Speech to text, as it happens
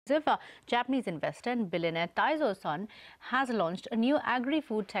Japanese investor and billionaire Taizo Son has launched a new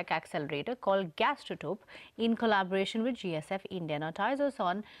agri-food tech accelerator called Gastrotope in collaboration with GSF India. Now, Taizo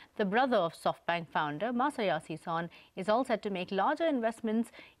Son, the brother of SoftBank founder Masayoshi Son, is all set to make larger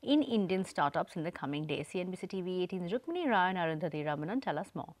investments in Indian startups in the coming days. CNBC TV18's Rukmini Rao and Arundhati Ramanan tell us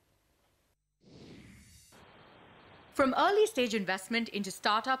more. From early-stage investment into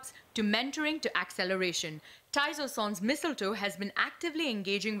startups to mentoring to acceleration, Taizo Son's Mistletoe has been actively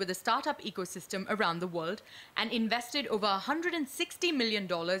engaging with the startup ecosystem around the world and invested over $160 million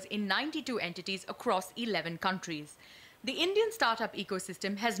in 92 entities across 11 countries. The Indian startup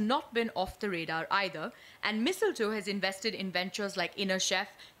ecosystem has not been off the radar either, and Mistletoe has invested in ventures like Inner Chef,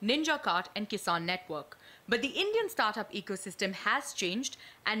 Ninja Cart and Kisan Network. But the Indian startup ecosystem has changed,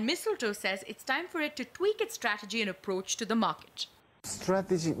 and Mistletoe says it's time for it to tweak its strategy and approach to the market.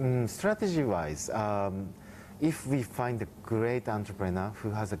 Strategy-wise, if we find a great entrepreneur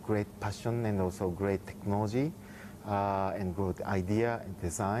who has a great passion and also great technology and good idea and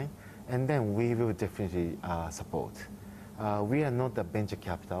design, and then we will definitely support. We are not the venture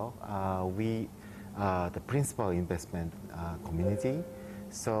capital. We are the principal investment community.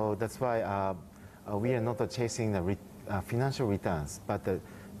 So that's why we are not chasing the financial returns, but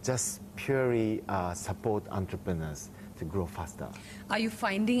just purely support entrepreneurs to grow faster. Are you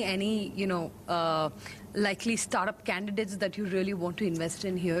finding any, likely startup candidates that you really want to invest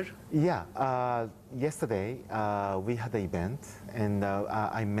in here? Yeah. Yesterday, we had an event, and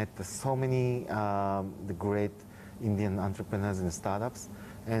I met so many the great Indian entrepreneurs and startups,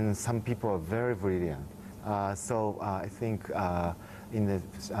 and some people are very brilliant. So I think in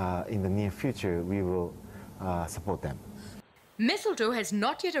the near future, we will support them. Mistletoe has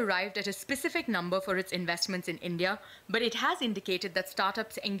not yet arrived at a specific number for its investments in India, but it has indicated that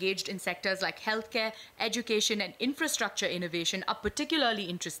startups engaged in sectors like healthcare, education and infrastructure innovation are particularly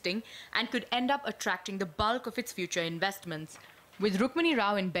interesting and could end up attracting the bulk of its future investments. With Rukmini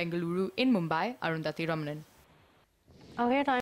Rao in Bengaluru, in Mumbai, Arundhati Ramanan. Okay, time.